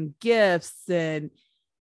jewelry and gifts, and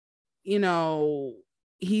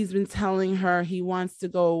he's been telling her he wants to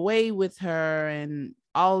go away with her and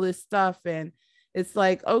all this stuff. And it's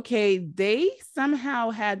like, okay, they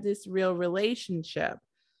somehow had this real relationship.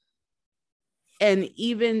 And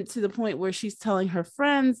even to the point where she's telling her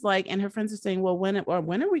friends, like, and her friends are saying, well, when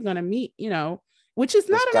are we going to meet, which is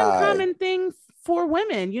not an uncommon thing for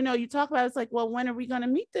women. You talk about, it's like, well, when are we going to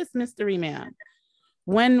meet this mystery man?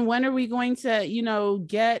 When are we going to,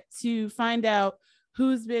 get to find out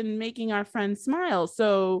who's been making our friends smile?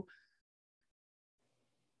 So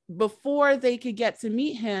before they could get to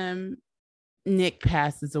meet him, Nick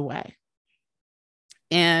passes away.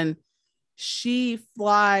 And she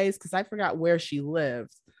flies, because I forgot where she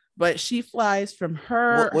lived, but she flies from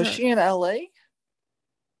her. Was she in LA?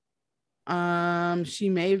 She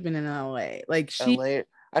may have been in LA. LA.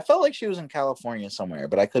 I felt like she was in California somewhere,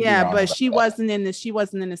 but I could be wrong. But she wasn't in the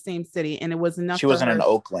same city, and it was enough. She wasn't in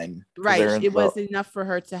Oakland, right? It was enough for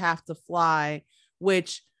her to have to fly,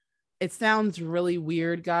 which it sounds really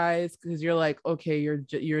weird, guys, because you're like, okay,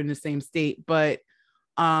 you're in the same state, but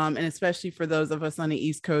and especially for those of us on the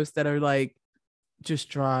East Coast that are like, just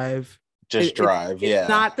drive. It's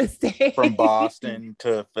not the same. From Boston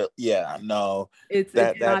to no, it's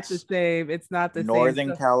not the same. It's not the Northern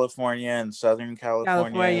same. California and Southern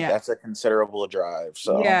California, that's a considerable drive.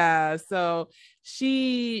 So yeah, so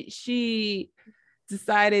she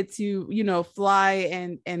decided to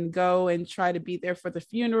fly and go and try to be there for the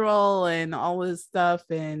funeral and all this stuff.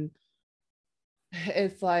 And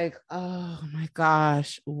it's like, oh my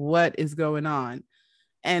gosh, what is going on?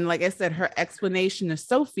 And like I said, her explanation to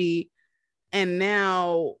Sophie, and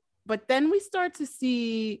now, but then we start to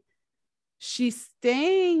see she's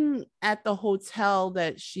staying at the hotel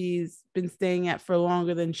that she's been staying at for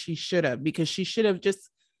longer than she should have, because she should have just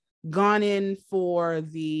gone in for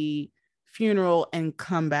the funeral and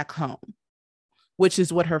come back home, which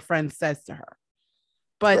is what her friend says to her.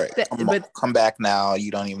 But Right. Come back now. You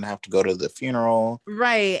don't even have to go to the funeral.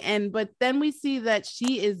 right. And but then we see that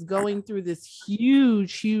she is going through this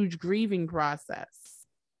huge grieving process.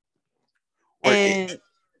 Or And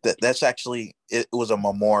that's actually, it was a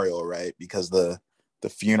memorial, right? Because the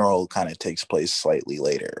funeral kind of takes place slightly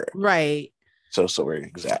later. right. So we're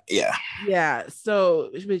yeah. Yeah. So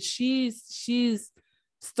but she's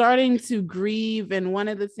starting to grieve, and one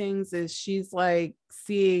of the things is she's like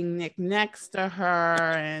seeing Nick next to her,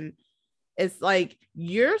 and it's like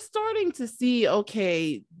you're starting to see,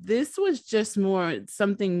 okay, this was just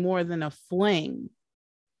something more than a fling.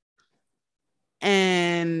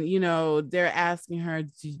 And they're asking her,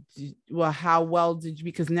 well, how well did you,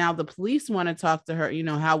 because now the police want to talk to her,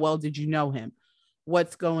 how well did you know him,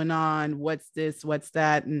 what's going on, what's this, what's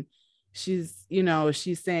that. And she's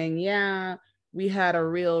saying, yeah, we had a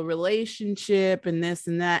real relationship and this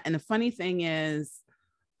and that. And the funny thing is,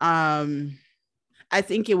 I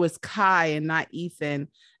think it was Kai and not Ethan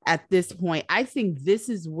at this point. I think this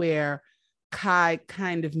is where Kai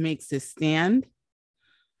kind of makes his stand,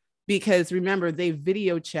 because remember, they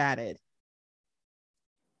video chatted.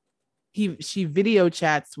 She video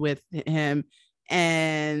chats with him,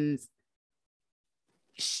 and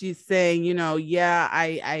she's saying, yeah,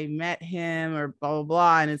 I met him, or blah blah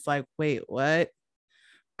blah. And it's like, wait, what?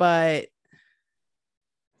 But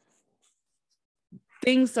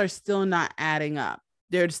things are still not adding up.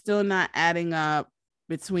 They're still not adding up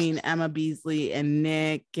between Emma Beasley and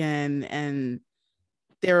Nick, and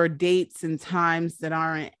there are dates and times that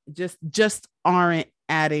aren't just aren't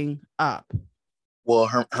adding up. Well,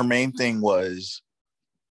 her main thing was,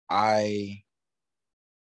 I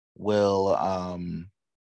will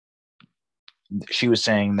she was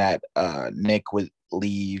saying that Nick would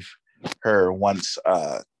leave her once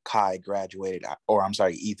Kai graduated, or I'm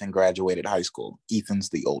sorry, Ethan graduated high school. Ethan's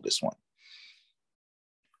the oldest one.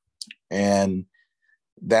 And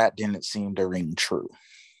that didn't seem to ring true.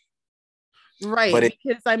 Right. But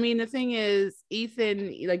because I mean, the thing is,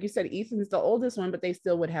 Ethan, like you said, Ethan's the oldest one, but they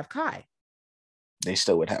still would have Kai.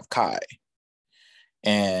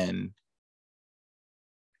 And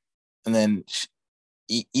then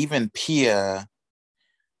even Pia,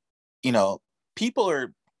 people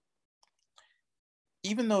are,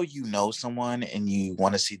 even though you know someone and you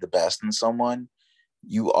want to see the best in someone,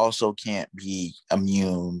 you also can't be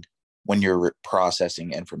immune when you're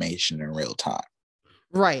processing information in real time.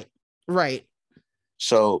 Right.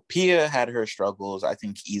 So Pia had her struggles. I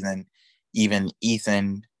think even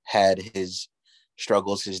Ethan had his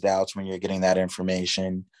struggles, his doubts when you're getting that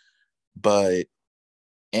information.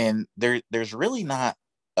 And there's really not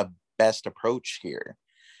a best approach here.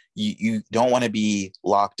 You don't want to be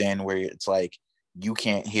locked in where it's like you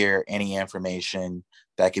can't hear any information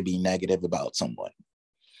that could be negative about someone.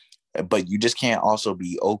 But you just can't also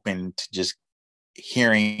be open to just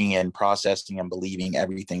hearing and processing and believing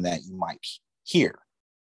everything that you might hear.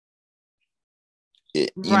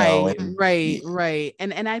 Right.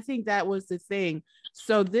 And I think that was the thing.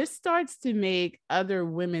 So this starts to make other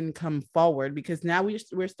women come forward, because now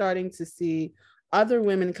we're starting to see other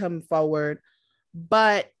women come forward.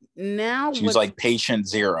 But now she's like patient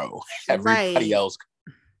zero. Everybody else.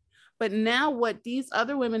 But now what these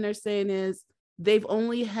other women are saying is they've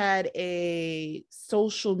only had a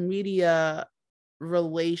social media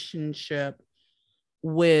relationship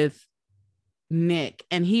with Nick,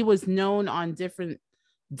 and he was known on different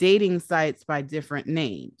dating sites by different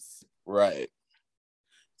names. Right.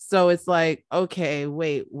 So it's like, okay,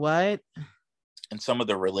 wait, what? And some of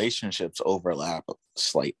the relationships overlap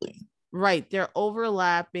slightly. Right. They're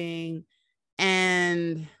overlapping.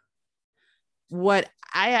 And what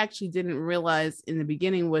I actually didn't realize in the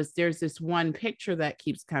beginning was there's this one picture that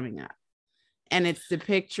keeps coming up. And it's the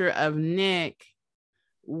picture of Nick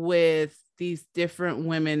with these different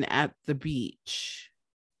women at the beach.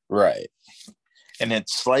 Right. And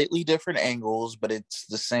it's slightly different angles, but it's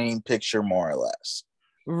the same picture more or less.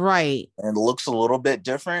 Right. And it looks a little bit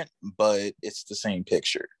different, but it's the same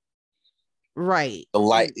picture. Right. The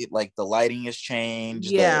lighting has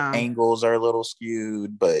changed. Yeah. The angles are a little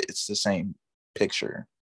skewed, but it's the same picture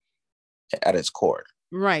at its core.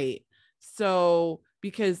 Right. So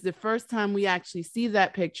because the first time we actually see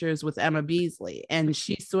that picture is with Emma Beasley, and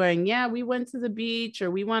she's swearing, yeah, we went to the beach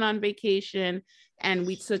or we went on vacation and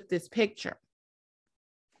we took this picture.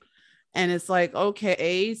 And it's like,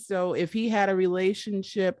 okay, so if he had a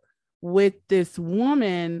relationship with this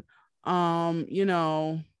woman, you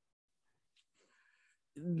know,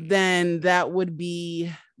 then that would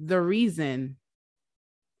be the reason.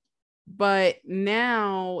 But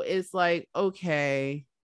now it's like, okay,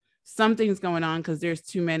 something's going on because there's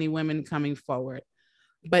too many women coming forward.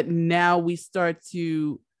 But now we start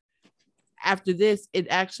to, after this, it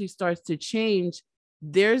actually starts to change.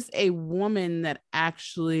 There's a woman that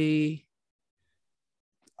actually,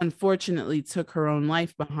 unfortunately, took her own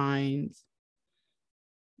life behind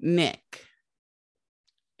Nick.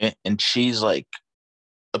 And she's like,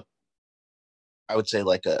 I would say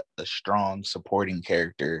like a strong supporting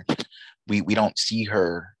character. We don't see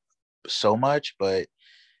her so much, but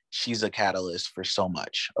she's a catalyst for so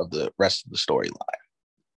much of the rest of the storyline.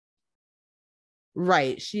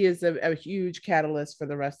 Right. She is a huge catalyst for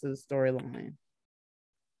the rest of the storyline.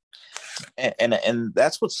 And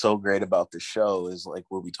that's what's so great about the show is like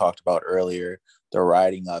what we talked about earlier, the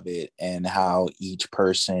writing of it and how each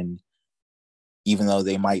person, even though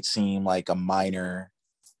they might seem like a minor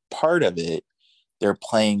part of it, they're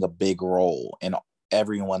playing a big role and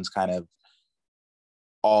everyone's kind of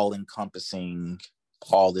all encompassing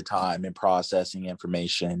all the time and processing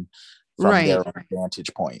information from their own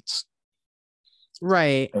vantage points.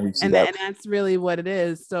 Right. And that's really what it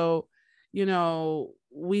is. So, you know,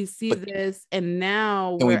 we see this and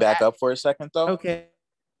now can we back up for a second though? Okay.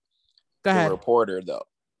 Go ahead. The reporter though.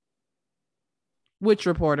 Which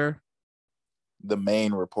reporter? The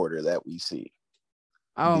main reporter that we see.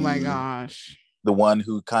 Oh my gosh. The one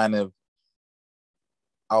who kind of,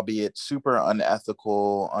 albeit super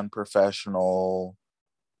unethical, unprofessional.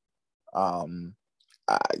 To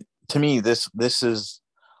me, this is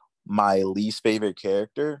my least favorite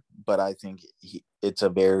character, but I think it's a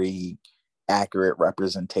very accurate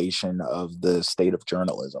representation of the state of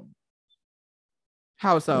journalism.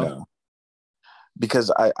 How so? You know?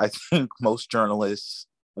 Because I think most journalists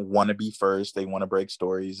want to be first. They want to break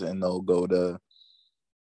stories and they'll go to,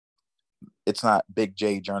 it's not big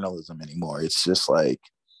J journalism anymore. It's just like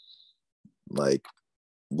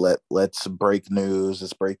let's break news.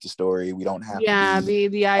 Let's break the story. We don't have to be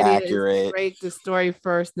the idea accurate. Is to break the story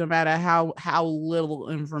first, no matter how little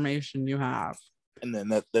information you have. And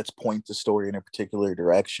then let's point the story in a particular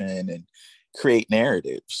direction and create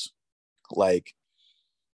narratives. Like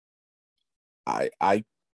I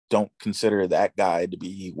don't consider that guy to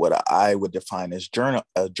be what I would define as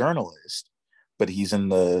a journalist, but he's in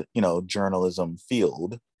the, journalism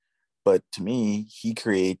field. But to me, he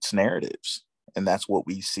creates narratives. And that's what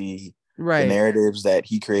we see. Right. The narratives that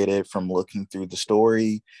he created from looking through the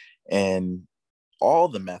story and all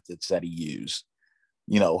the methods that he used,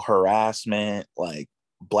 harassment, like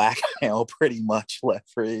blackmail, pretty much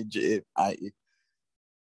leverage.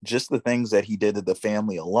 Just the things that he did to the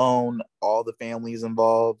family alone, all the families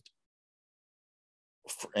involved.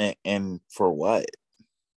 And for what?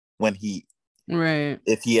 When he, right.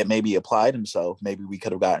 If he had maybe applied himself, maybe we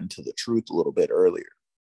could have gotten to the truth a little bit earlier.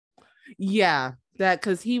 Yeah, that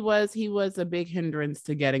because he was a big hindrance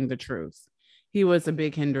to getting the truth. He was a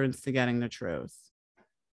big hindrance to getting the truth.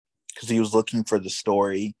 Because he was looking for the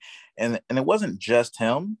story. And it wasn't just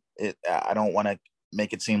him. I don't want to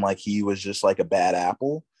make it seem like he was just like a bad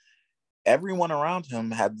apple. Everyone around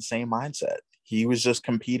him had the same mindset. He was just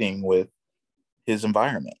competing with his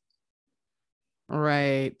environment.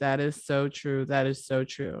 Right. That is so true. That is so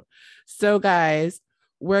true. So guys,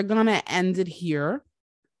 we're going to end it here.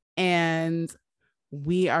 And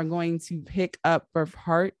we are going to pick up for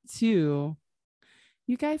part 2.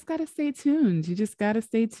 You guys got to stay tuned. You just got to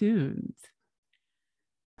stay tuned.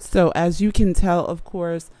 So as you can tell, of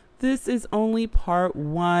course, this is only part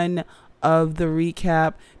 1 of the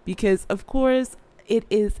recap because, of course, it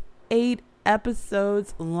is 8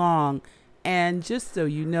 episodes long. And just so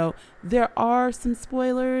you know, there are some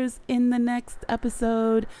spoilers in the next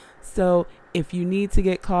episode. So if you need to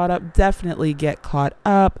get caught up, definitely get caught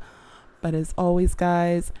up. But as always,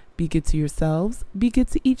 guys, be good to yourselves, be good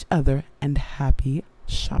to each other, and happy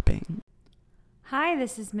shopping. Hi,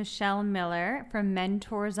 this is Michelle Miller from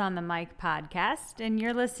Mentors on the Mic podcast, and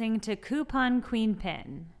you're listening to Coupon Queen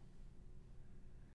Pin.